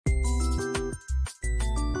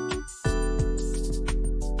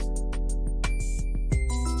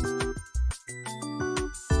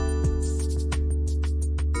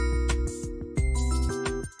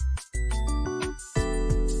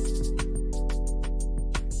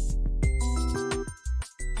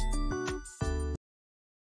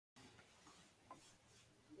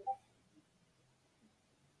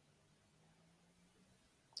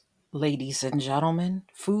Ladies and gentlemen,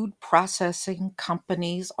 food processing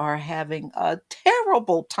companies are having a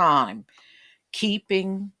terrible time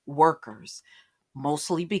keeping workers,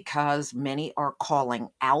 mostly because many are calling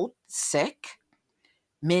out sick,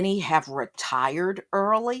 many have retired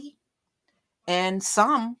early, and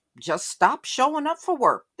some just stopped showing up for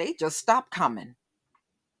work. They just stopped coming.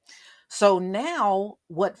 So now,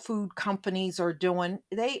 what food companies are doing,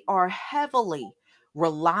 they are heavily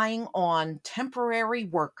relying on temporary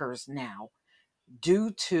workers now due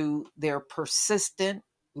to their persistent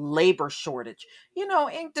labor shortage.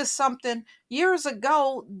 Ain't this something? Years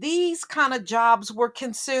ago, these kind of jobs were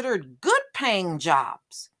considered good paying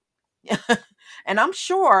jobs. And I'm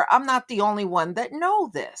sure I'm not the only one that know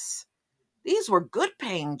this. These were good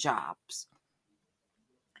paying jobs.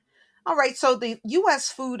 All right, so the US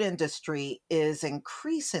food industry is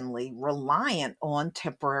increasingly reliant on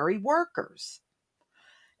temporary workers.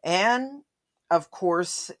 And of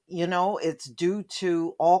course, it's due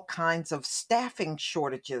to all kinds of staffing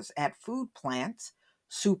shortages at food plants,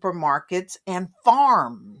 supermarkets, and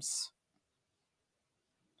farms.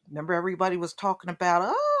 Remember, everybody was talking about,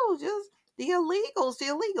 oh, just the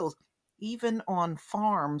illegals. Even on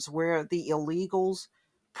farms where the illegals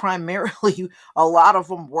primarily, a lot of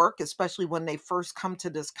them work, especially when they first come to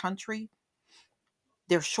this country,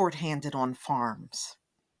 they're shorthanded on farms.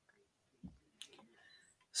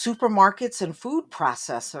 Supermarkets and food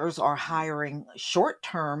processors are hiring short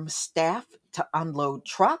term staff to unload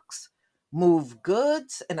trucks, move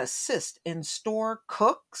goods, and assist in store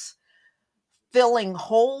cooks, filling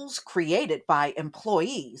holes created by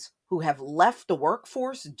employees who have left the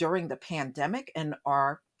workforce during the pandemic and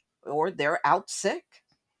are or they're out sick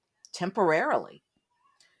temporarily.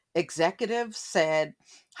 Executives said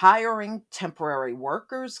hiring temporary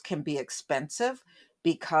workers can be expensive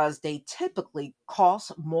because they typically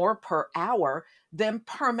cost more per hour than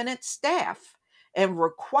permanent staff and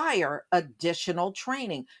require additional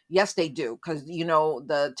training. Yes, they do, because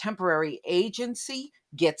the temporary agency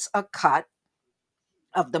gets a cut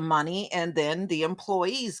of the money and then the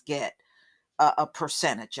employees get a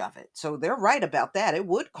percentage of it. So they're right about that. It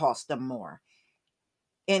would cost them more.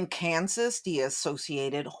 In Kansas, the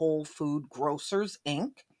Associated Whole Food Grocers,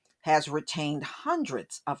 Inc. has retained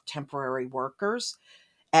hundreds of temporary workers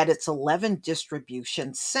at its 11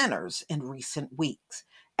 distribution centers in recent weeks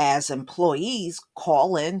as employees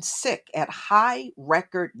call in sick at high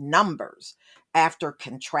record numbers after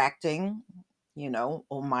contracting,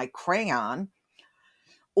 Omicron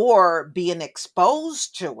or being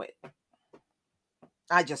exposed to it.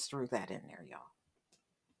 I just threw that in there, y'all.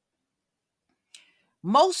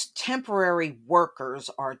 Most temporary workers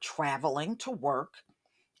are traveling to work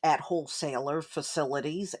at wholesaler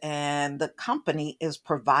facilities, and the company is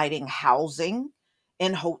providing housing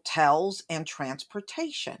in hotels and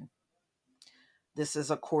transportation. This is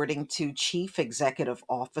according to Chief Executive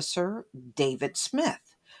Officer David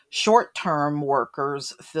Smith. Short term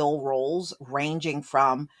workers fill roles ranging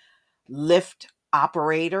from lift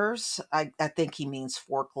operators, I think he means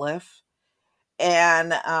forklift,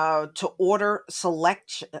 and to order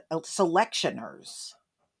selectioners.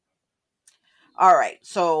 All right,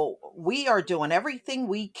 so we are doing everything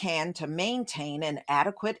we can to maintain an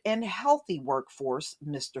adequate and healthy workforce,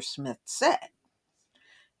 Mr. Smith said.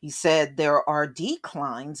 He said there are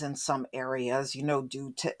declines in some areas,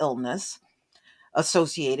 due to illness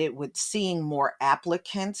associated with seeing more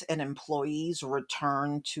applicants and employees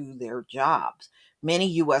return to their jobs. Many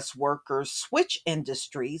U.S. workers switch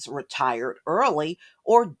industries, retired early,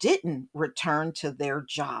 or didn't return to their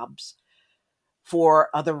jobs for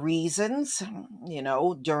other reasons,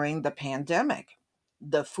 during the pandemic.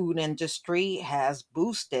 The food industry has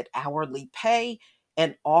boosted hourly pay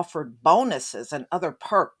and offered bonuses and other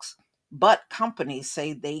perks, but companies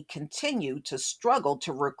say they continue to struggle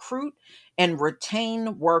to recruit and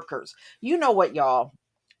retain workers. You know what, y'all?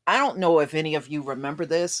 I don't know if any of you remember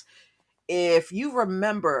this. If you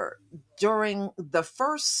remember during the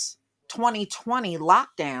first 2020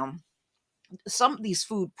 lockdown, some of these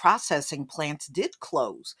food processing plants did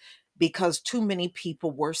close because too many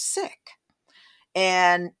people were sick.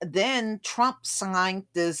 And then Trump signed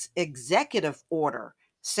this executive order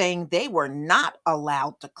saying they were not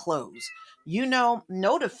allowed to close.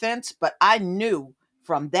 No defense, but I knew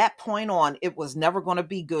from that point on it was never going to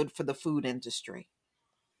be good for the food industry.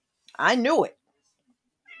 I knew it.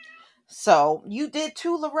 So you did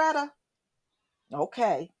too, Loretta?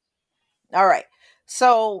 Okay. All right.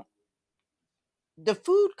 So the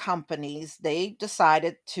food companies, they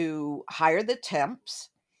decided to hire the temps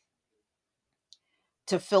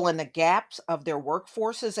to fill in the gaps of their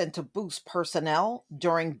workforces and to boost personnel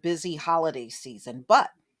during busy holiday season.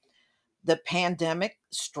 But The pandemic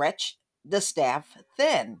stretched the staff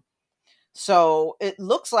thin. So it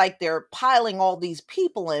looks like they're piling all these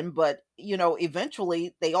people in, but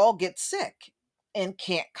eventually they all get sick and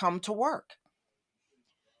can't come to work.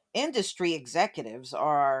 Industry executives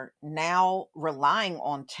are now relying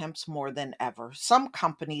on temps more than ever. Some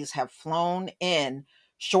companies have flown in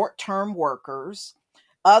short term workers,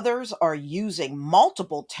 others are using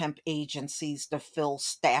multiple temp agencies to fill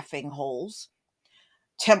staffing holes.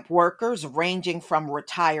 Temp workers, ranging from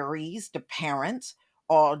retirees to parents,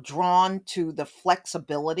 are drawn to the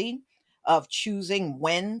flexibility of choosing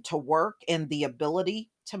when to work and the ability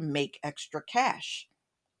to make extra cash.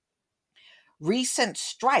 Recent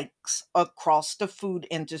strikes across the food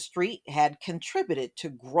industry had contributed to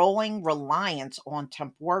growing reliance on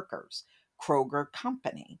temp workers. Kroger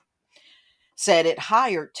Company said it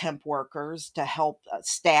hired temp workers to help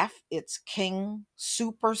staff its King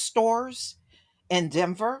superstores in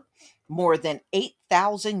Denver. More than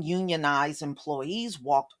 8,000 unionized employees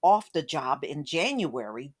walked off the job in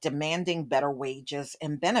January, demanding better wages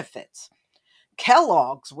and benefits.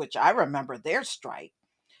 Kellogg's, which I remember their strike,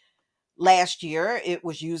 last year, it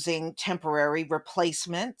was using temporary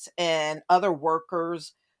replacements and other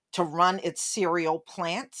workers to run its cereal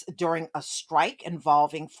plants during a strike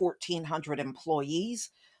involving 1,400 employees,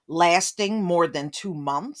 lasting more than 2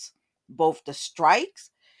 months. Both the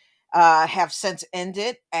strikes have since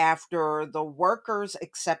ended after the workers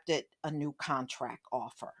accepted a new contract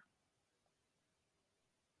offer.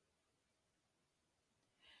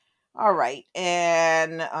 All right.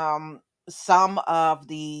 And some of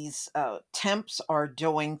these temps are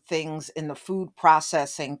doing things in the food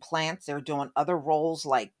processing plants. They're doing other roles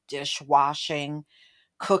like dishwashing,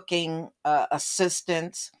 cooking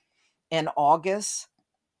assistants in August.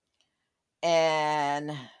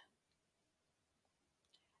 And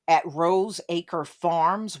at Rose Acre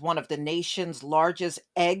Farms, one of the nation's largest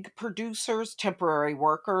egg producers, temporary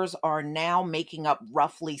workers are now making up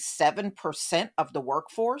roughly 7% of the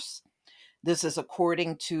workforce. This is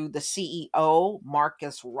according to the CEO,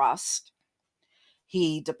 Marcus Rust.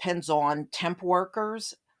 He depends on temp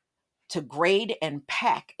workers to grade and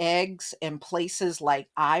pack eggs in places like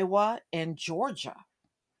Iowa and Georgia,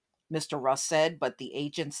 Mr. Rust said, but the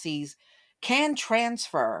agencies can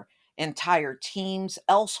transfer entire teams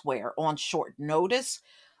elsewhere on short notice,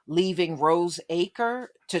 leaving Rose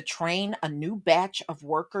Acre to train a new batch of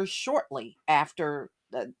workers shortly after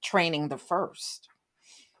training the first.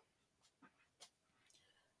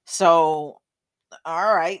 So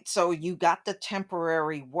all right, so you got the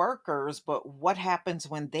temporary workers, but what happens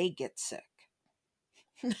when they get sick?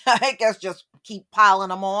 I guess just keep piling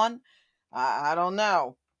them on. I don't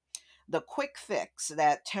know. The quick fix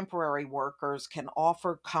that temporary workers can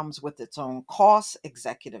offer comes with its own costs,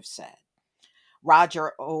 executives said.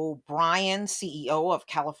 Roger O'Brien, CEO of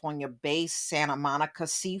California based Santa Monica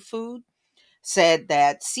Seafood, said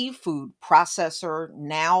that seafood processor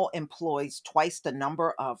now employs twice the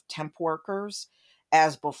number of temp workers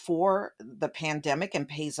as before the pandemic and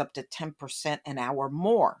pays up to 10% an hour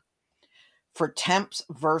more for temps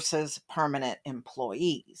versus permanent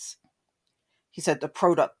employees. He said the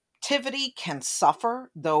productivity can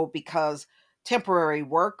suffer, though, because temporary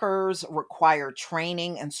workers require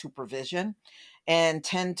training and supervision and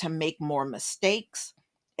tend to make more mistakes.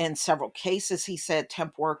 In several cases, he said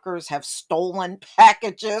temp workers have stolen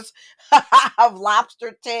packages of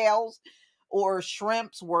lobster tails or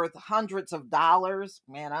shrimps worth hundreds of dollars.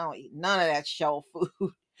 Man, I don't eat none of that shell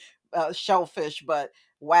food, shellfish, but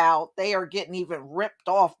wow, they are getting even ripped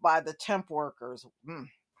off by the temp workers.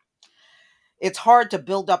 It's hard to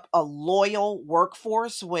build up a loyal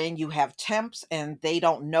workforce when you have temps and they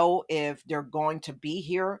don't know if they're going to be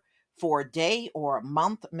here for a day or a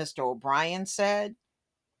month, Mr. O'Brien said.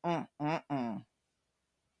 Mm-mm-mm.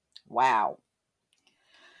 Wow.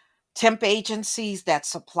 Temp agencies that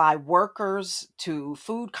supply workers to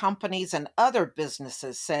food companies and other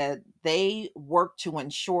businesses said they work to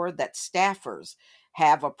ensure that staffers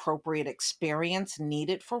have appropriate experience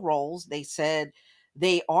needed for roles. They said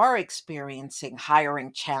they are experiencing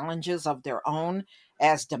hiring challenges of their own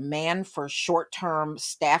as demand for short-term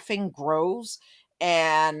staffing grows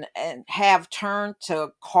and have turned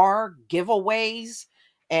to car giveaways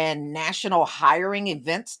and national hiring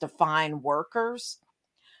events to find workers.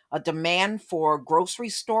 A demand for grocery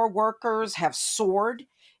store workers have soared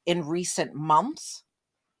in recent months.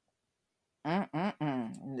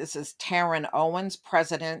 This is Taryn Owens,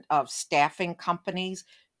 president of staffing companies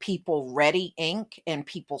People Ready Inc. and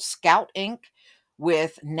People Scout Inc.,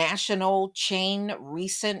 with national chain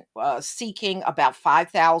recent seeking about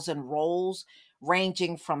 5,000 roles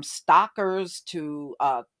ranging from stockers to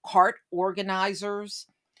cart organizers.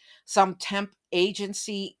 Some temp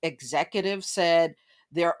agency executives said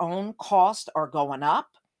their own costs are going up.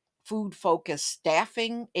 Food focused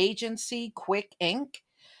staffing agency Quick Inc.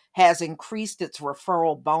 has increased its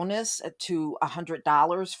referral bonus to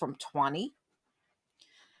 $100 from 20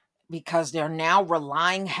 because they're now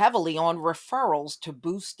relying heavily on referrals to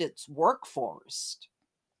boost its workforce.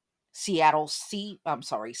 Seattle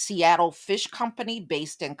Fish Company,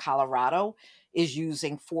 based in Colorado, is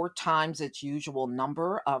using 4 times its usual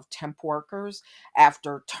number of temp workers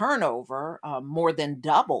after turnover more than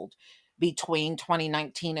doubled between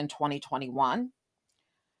 2019 and 2021.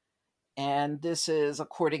 And this is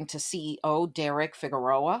according to CEO Derek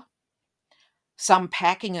Figueroa. Some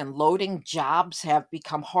packing and loading jobs have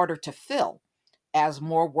become harder to fill as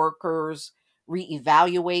more workers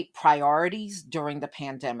reevaluate priorities during the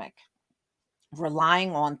pandemic.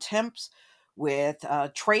 Relying on temps with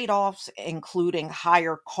trade offs, including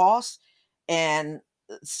higher costs and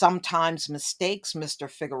sometimes mistakes. Mr.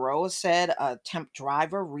 Figueroa said a temp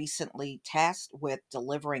driver recently tasked with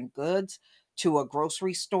delivering goods to a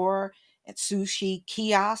grocery store and sushi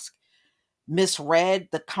kiosk misread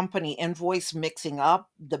the company invoice, mixing up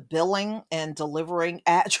the billing and delivering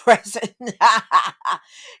address.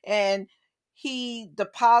 And he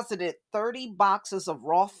deposited 30 boxes of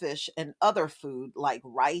raw fish and other food like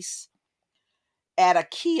rice at a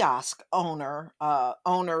kiosk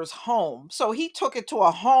owner's home. So he took it to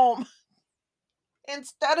a home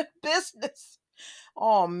instead of business.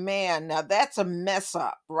 Oh man, now that's a mess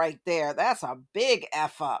up right there. That's a big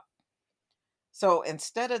F up. So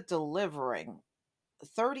instead of delivering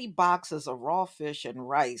 30 boxes of raw fish and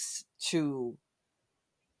rice to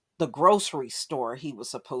the grocery store he was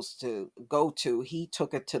supposed to go to, he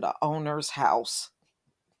took it to the owner's house.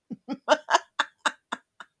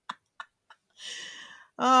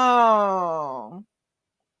 Oh.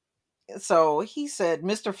 So he said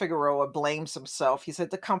Mr. Figueroa blames himself. He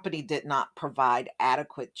said the company did not provide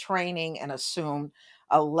adequate training and assumed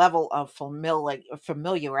a level of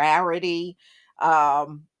familiarity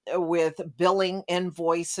with billing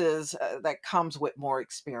invoices that comes with more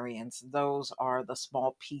experience. Those are the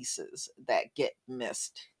small pieces that get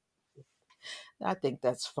missed. I think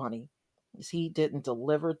that's funny. He didn't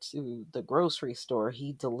deliver to the grocery store,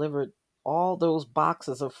 he delivered all those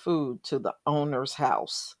boxes of food to the owner's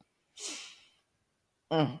house.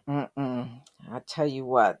 I tell you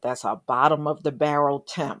what, that's a bottom of the barrel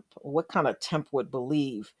temp. What kind of temp would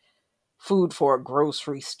believe food for a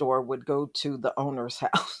grocery store would go to the owner's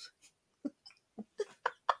house?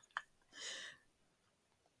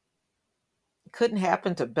 Couldn't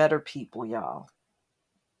happen to better people, y'all.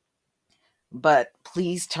 But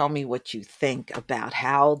please tell me what you think about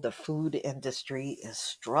how the food industry is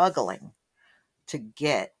struggling to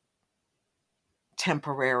get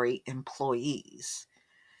temporary employees.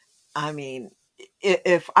 I mean,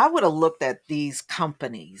 if I would have looked at these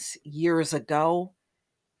companies years ago,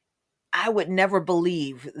 I would never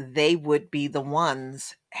believe they would be the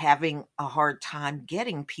ones having a hard time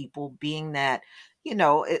getting people, being that,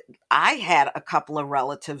 I had a couple of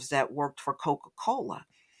relatives that worked for Coca Cola.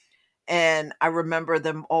 And I remember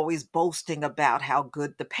them always boasting about how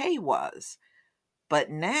good the pay was. But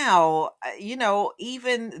now,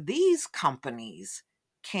 even these companies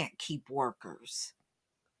can't keep workers.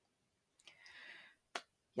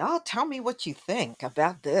 Y'all tell me what you think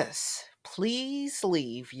about this. Please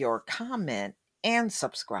leave your comment and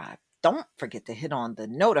subscribe. Don't forget to hit on the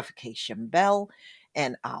notification bell,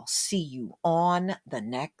 and I'll see you on the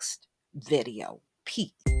next video.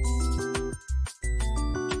 Peace.